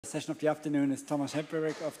Session of the afternoon is Tomasz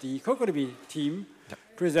Hemperek of the Consequently team,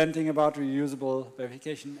 presenting about reusable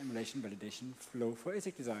verification, emulation, validation flow for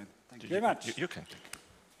ASIC design. Thank you very much. You can.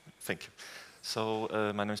 Thank you. So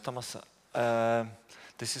my name is Tomasz.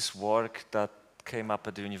 This is work that came up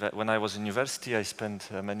at the when I was in university. I spent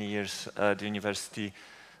many years at the university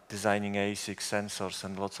designing ASIC sensors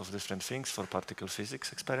and lots of different things for particle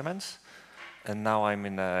physics experiments. And now I'm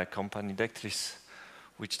in a company, Dectris,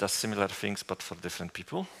 which does similar things but for different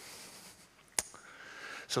people.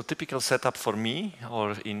 So typical setup for me,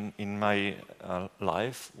 or in my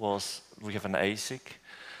life, was we have an ASIC,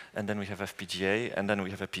 and then we have FPGA, and then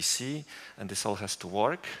we have a PC, and this all has to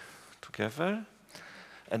work together.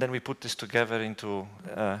 And then we put this together into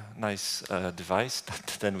a nice device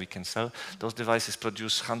that then we can sell. Those devices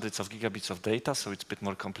produce hundreds of gigabits of data, so it's a bit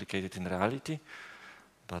more complicated in reality,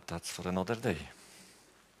 but that's for another day.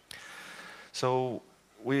 So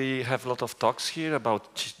we have a lot of talks here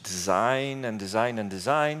about design and design and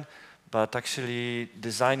design, but actually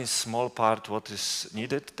design is a small part what is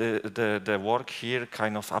needed. The work here,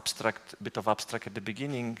 kind of abstract, bit of abstract at the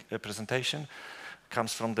beginning presentation,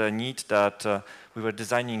 comes from the need that we were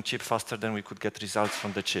designing chip faster than we could get results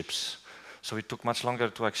from the chips. So it took much longer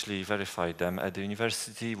to actually verify them. At the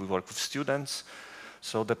university, we work with students.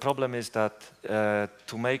 So the problem is that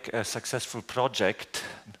to make a successful project,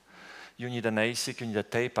 you need an ASIC, you need a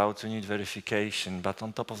tape out, you need verification, but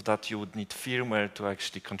on top of that you would need firmware to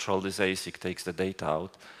actually control this ASIC, takes the data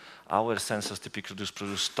out. Our sensors typically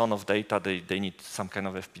produce a ton of data, they need some kind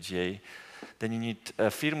of FPGA. Then you need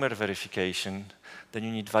firmware verification, then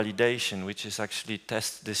you need validation, which is actually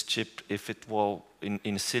test this chip if it will,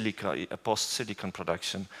 in silicon, a post-silicon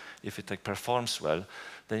production, if it performs well.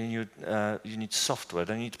 Then you need software,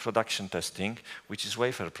 then you need production testing, which is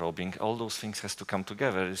wafer probing. All those things has to come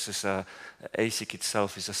together. This is ASIC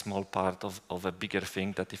itself is a small part of a bigger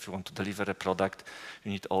thing that if you want to deliver a product,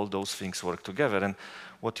 you need all those things work together. And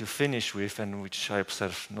what you finish with, and which I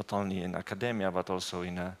observe not only in academia, but also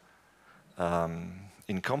in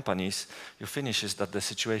companies, you finish is that the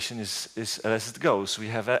situation is as it goes. We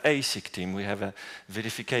have an ASIC team, we have a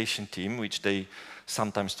verification team, which they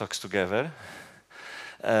sometimes talks together.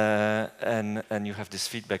 And you have this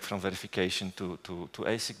feedback from verification to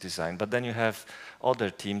ASIC design. But then you have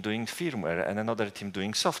other team doing firmware and another team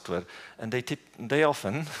doing software. And they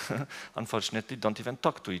often, unfortunately, don't even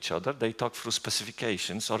talk to each other. They talk through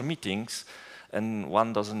specifications or meetings, and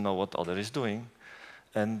one doesn't know what other is doing.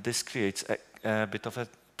 And this creates a bit of a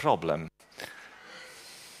problem.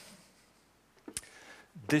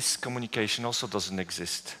 This communication also doesn't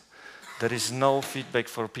exist. There is no feedback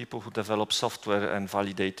for people who develop software and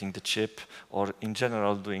validating the chip, or in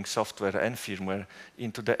general doing software and firmware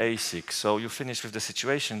into the ASIC. So you finish with the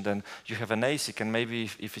situation, then you have an ASIC, and maybe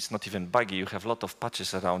if it's not even buggy, you have a lot of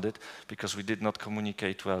patches around it because we did not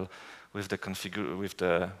communicate well with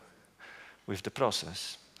the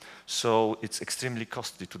process. So it's extremely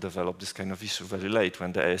costly to develop this kind of issue very late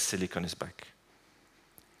when the AS silicon is back.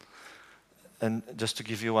 And just to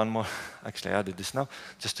give you one more, actually I added this now,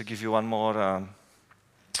 just to give you one more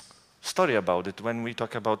story about it. When we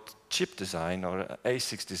talk about chip design or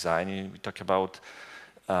ASIC design, we talk about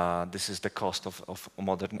this is the cost of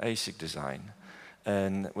modern ASIC design.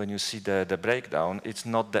 And when you see the breakdown, it's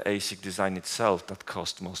not the ASIC design itself that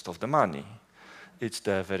costs most of the money. It's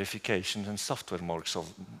the verification and software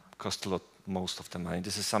cost a lot most of the money.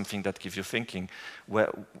 This is something that gives you thinking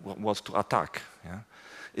what to attack. Yeah?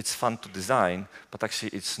 It's fun to design, but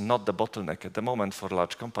actually it's not the bottleneck at the moment for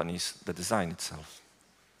large companies, the design itself.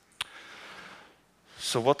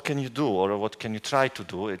 So what can you do, or what can you try to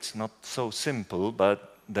do? It's not so simple,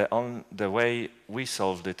 but the way we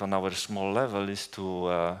solved it on our small level is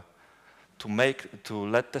to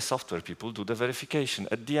let the software people do the verification.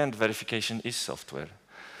 At the end, verification is software.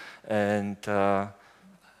 And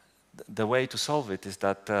the way to solve it is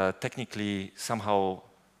that technically, somehow,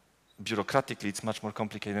 bureaucratically, it's much more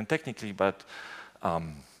complicated than technically, but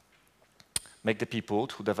make the people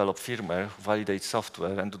who develop firmware, who validate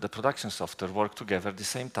software, and do the production software work together at the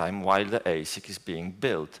same time while the ASIC is being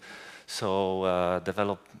built. So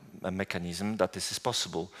develop a mechanism that this is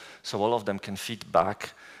possible. So all of them can feed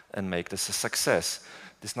back and make this a success.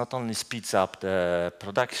 This not only speeds up the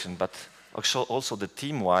production, but also the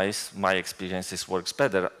team-wise, my experience is works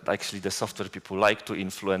better. Actually, the software people like to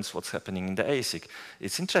influence what's happening in the ASIC.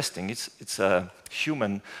 It's interesting. It's a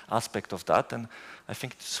human aspect of that, and I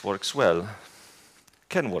think this works well.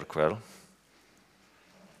 Can work well.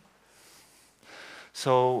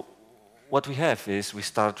 So what we have is we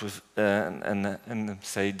start with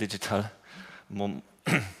say digital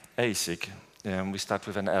ASIC. We start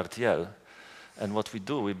with an RTL. And what we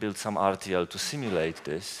do, we build some RTL to simulate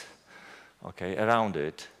this, okay, around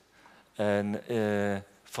it. And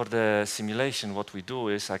for the simulation, what we do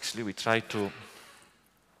is actually we try to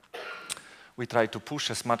push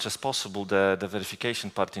as much as possible the verification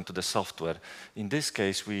part into the software. In this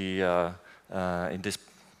case, in this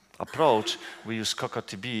approach, we use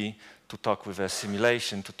CocoTB to talk with a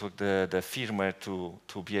simulation, to talk the firmware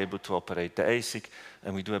to be able to operate the ASIC,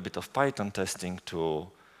 and we do a bit of Python testing to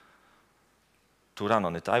run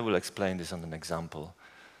on it. I will explain this on an example.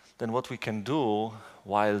 Then what we can do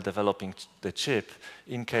while developing the chip,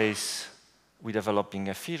 in case we're developing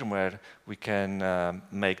a firmware, we can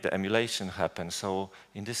make the emulation happen. So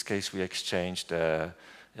in this case, we exchange the,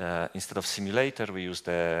 instead of simulator, we use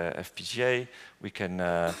the FPGA. We can,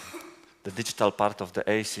 the digital part of the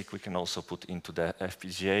ASIC, we can also put into the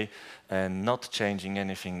FPGA, and not changing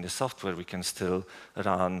anything in the software, we can still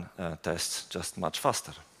run tests just much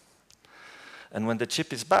faster. And when the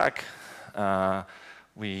chip is back,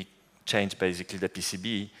 we change basically the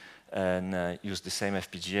PCB and use the same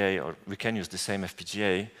FPGA, or we can use the same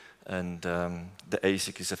FPGA, and the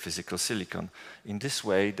ASIC is a physical silicon. In this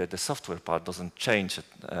way, the software part doesn't change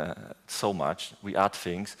so much. We add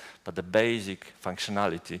things, but the basic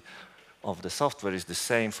functionality of the software is the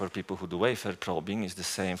same for people who do wafer probing, is the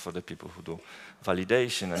same for the people who do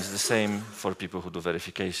validation, and it's the same for people who do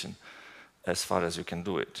verification, as far as you can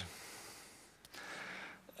do it.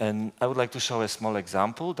 And I would like to show a small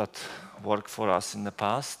example that worked for us in the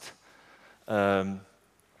past.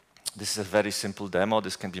 This is a very simple demo.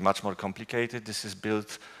 This can be much more complicated. This is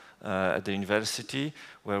built at the university,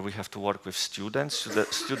 where we have to work with students.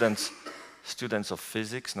 Students of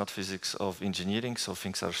physics, not physics of engineering, so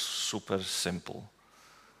things are super simple.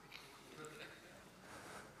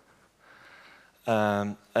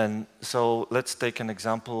 And so let's take an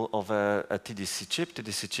example of a TDC chip.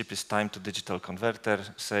 TDC chip is time to digital converter.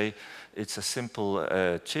 Say it's a simple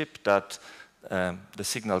chip that the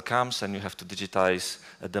signal comes and you have to digitize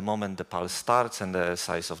at the moment the pulse starts and the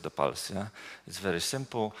size of the pulse. Yeah? It's very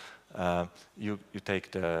simple. You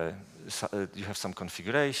have some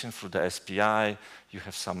configuration through the SPI. You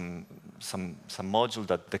have some module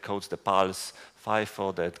that decodes the pulse,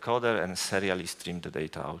 FIFO, the encoder, and serially stream the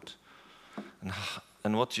data out.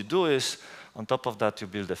 And what you do is, on top of that, you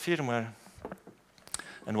build a firmware.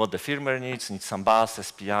 And what the firmware needs some bus,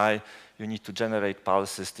 SPI. You need to generate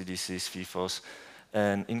pulses, TDCs, FIFOs.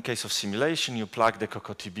 And in case of simulation, you plug the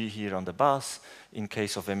CocoTB here on the bus. In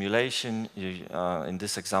case of emulation, in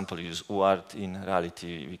this example, you use UART. In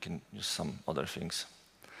reality, we can use some other things.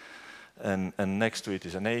 And next to it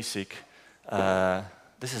is an ASIC.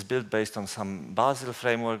 This is built based on some Bazel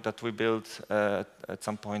framework that we built at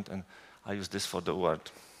some point, and I use this for the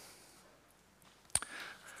UART.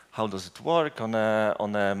 How does it work? On a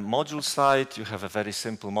module side, you have a very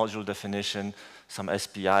simple module definition, some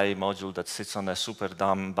SPI module that sits on a super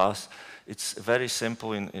dumb bus. It's very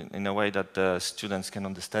simple in a way that the students can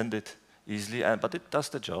understand it easily, but it does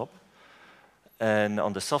the job. And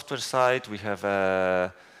on the software side, we have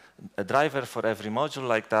a driver for every module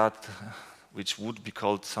like that, which would be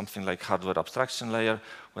called something like hardware abstraction layer,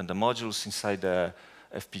 when the modules inside the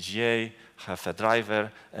FPGA have a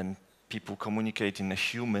driver, and people communicate in a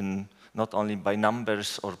human, not only by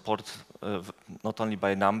numbers or ports, not only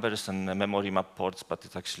by numbers and memory map ports, but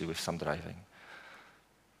it's actually with some driving.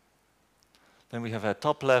 Then we have a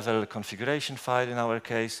top-level configuration file in our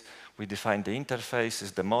case. We define the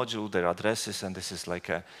interfaces, the module, their addresses, and this is like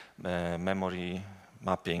a memory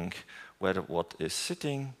mapping where what is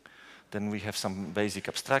sitting. Then we have some basic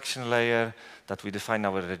abstraction layer that we define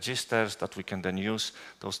our registers that we can then use,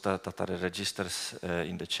 those that are registers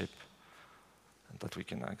in the chip that we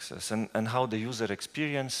can access. And how the user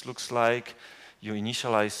experience looks like, you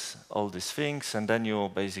initialize all these things, and then you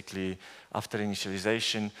basically, after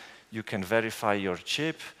initialization, you can verify your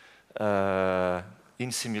chip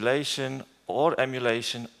in simulation or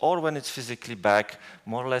emulation, or when it's physically back,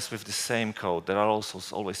 more or less with the same code. There are also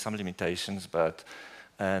always some limitations, but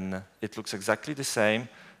and it looks exactly the same,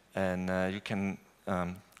 and you can,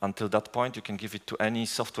 until that point, you can give it to any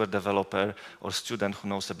software developer or student who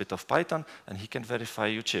knows a bit of Python, and he can verify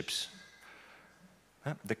your chips.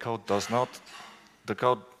 The code does not,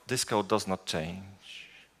 this code does not change.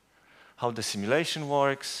 How the simulation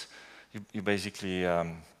works, you basically,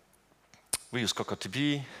 we use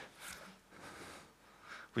CocoTB.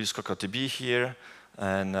 We use CocoTB here,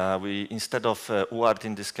 and we, instead of UART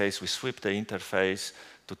in this case, we sweep the interface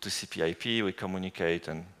to TCP/IP. We communicate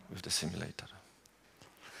with the simulator.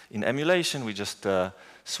 In emulation, we just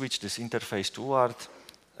switch this interface to UART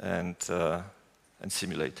and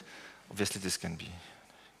simulate. Obviously, this can be.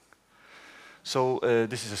 So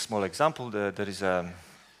this is a small example. There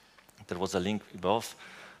was a link above.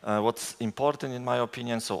 What's important, in my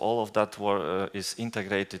opinion, so all of that is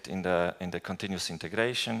integrated in the continuous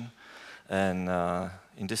integration. And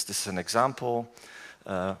in this is an example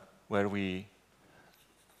where we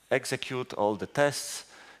execute all the tests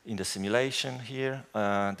in the simulation here.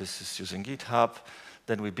 This is using GitHub.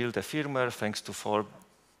 Then we build a firmware thanks to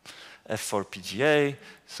F4PGA.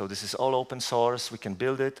 So this is all open source. We can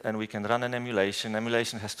build it, and we can run an emulation.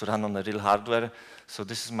 Emulation has to run on the real hardware. So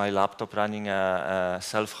this is my laptop running a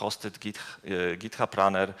self-hosted GitHub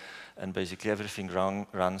runner, and basically everything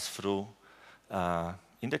runs through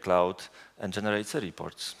in the cloud and generates the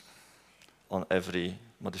reports on every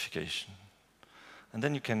modification. And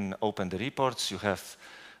then you can open the reports.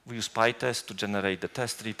 We use PyTest to generate the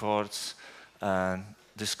test reports. And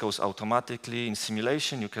this goes automatically. In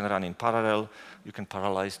simulation, you can run in parallel. You can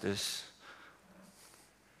parallelize this.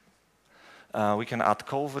 We can add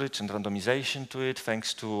coverage and randomization to it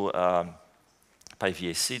thanks to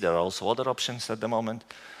PyVAC. There are also other options at the moment.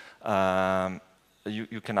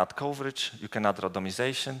 You can add coverage. You can add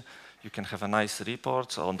randomization. You can have a nice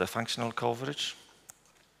report on the functional coverage.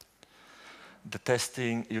 The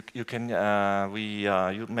testing, you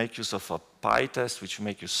make use of a PyTest, which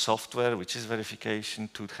make use software, which is verification,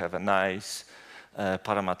 to have a nice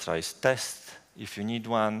parameterized test if you need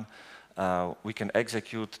one. We can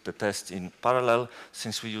execute the test in parallel.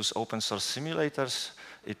 Since we use open source simulators,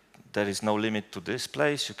 there is no limit to this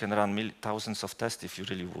place. You can run thousands of tests if you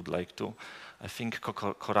really would like to. I think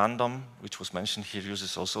Corandom, which was mentioned here,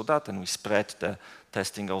 uses also that, and we spread the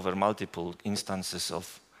testing over multiple instances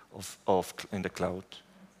in the cloud.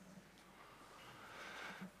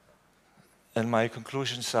 And my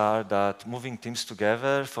conclusions are that moving teams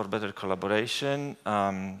together for better collaboration,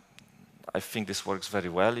 I think this works very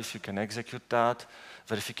well if you can execute that.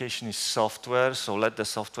 Verification is software, so let the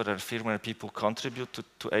software and firmware people contribute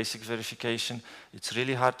to ASIC verification. It's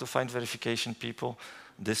really hard to find verification people.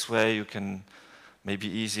 This way you can maybe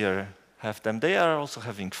easier have them. They are also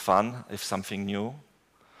having fun if something new.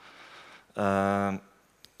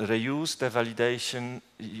 Reuse the validation,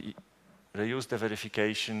 reuse the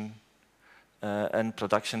verification, and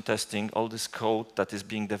production testing, all this code that is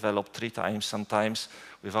being developed 3 times sometimes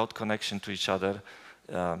without connection to each other.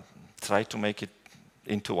 Try to make it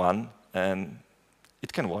into one, and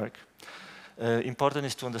it can work. Important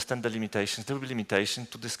is to understand the limitations. There will be limitations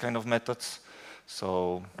to this kind of methods,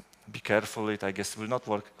 so be careful. I guess will not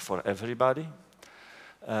work for everybody.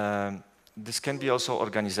 This can be also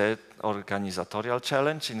organizational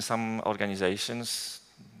challenge. In some organizations,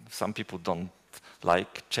 some people don't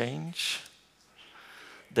like change.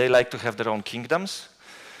 They like to have their own kingdoms,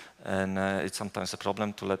 and it's sometimes a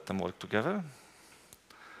problem to let them work together.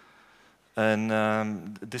 And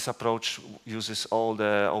this approach uses all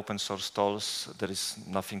the open source tools. There is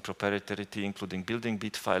nothing proprietary, including building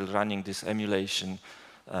bit file, running this emulation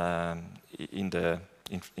in the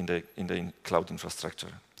cloud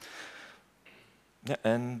infrastructure. Yeah,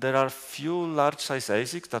 and there are few large-size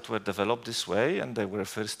ASICs that were developed this way, and they were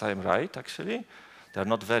first time right, actually. They are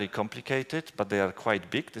not very complicated, but they are quite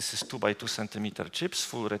big. This is 2 by 2 centimeter chips,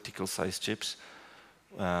 full reticle-size chips.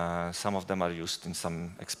 Some of them are used in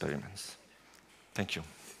some experiments. Thank you.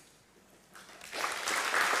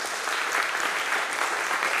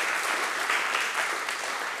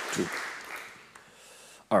 True.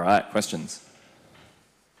 All right, questions?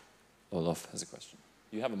 Olaf has a question.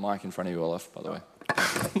 You have a mic in front of you, Olaf, by the way.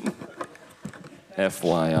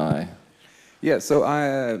 FYI. Yeah, so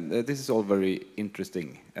this is all very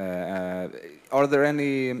interesting. Are there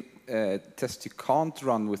any tests you can't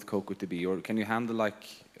run with CocoaDB, or can you handle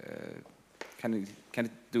can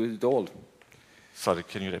it do it all? Sorry,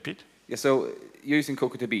 can you repeat? Yeah, so you're using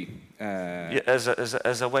CocoaDB. Yeah,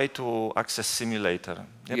 as a way to access simulator.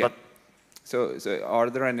 Yeah. But so are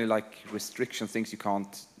there any restriction things you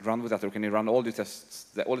can't run with that, or can you run all the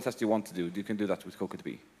tests you want to do? You can do that with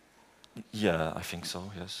CocoaDB. Yeah, I think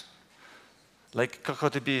so. Yes.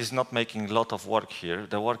 CocoaDB is not making a lot of work here.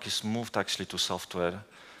 The work is moved actually to software.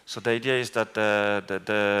 So the idea is that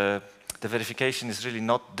the verification is really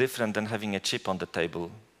not different than having a chip on the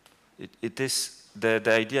table. The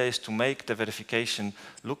idea is to make the verification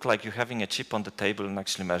look like you're having a chip on the table and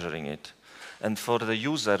actually measuring it. And for the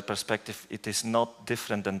user perspective, it is not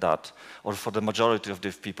different than that, or for the majority of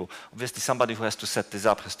the people. Obviously, somebody who has to set this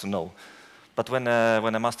up has to know. But when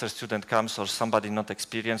a master student comes, or somebody not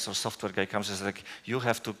experienced, or software guy comes, it's like, you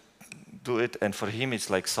have to do it, and for him it's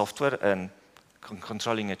like software and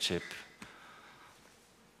controlling a chip.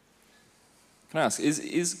 Can I ask,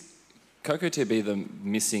 is CocoaTB the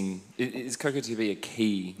missing? Is CocoaTB a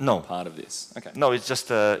key part of this? Okay. No, it's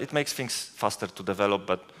just it makes things faster to develop,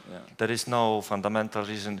 but there is no fundamental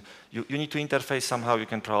reason. You need to interface somehow. You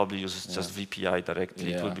can probably use just VPI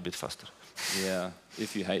directly. It will be a bit faster. Yeah.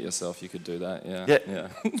 If you hate yourself, you could do that. Yeah.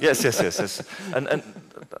 Yes. And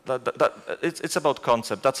it's about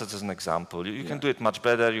concept. That's just an example. You can do it much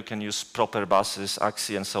better. You can use proper buses,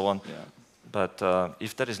 AXI, and so on. Yeah. But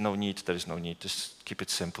if there is no need, there is no need. Just keep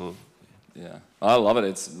it simple. Yeah, I love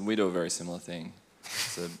it. We do a very similar thing.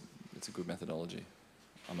 It's a good methodology.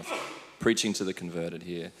 I'm preaching to the converted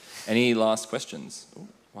here. Any last questions? Ooh,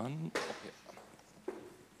 one.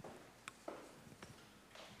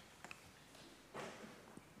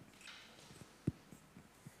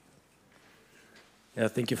 Yeah,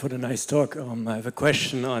 thank you for the nice talk. I have a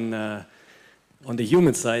question on the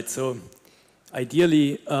human side. So,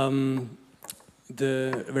 ideally,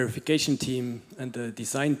 the verification team and the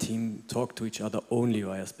design team talk to each other only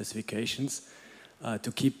via specifications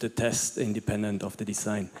to keep the test independent of the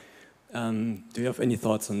design. Do you have any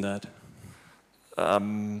thoughts on that?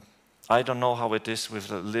 I don't know how it is with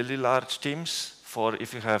the really large teams. For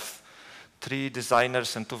if you have 3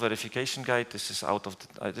 designers and 2 verification guys, this is out of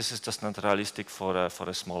this is just not realistic for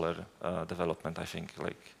a smaller development. I think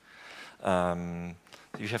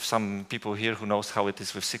you have some people here who knows how it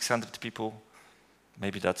is with 600 people.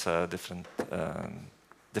 Maybe that's a different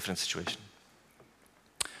situation.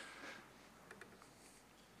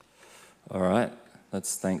 All right,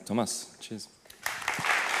 let's thank Tomasz. Cheers.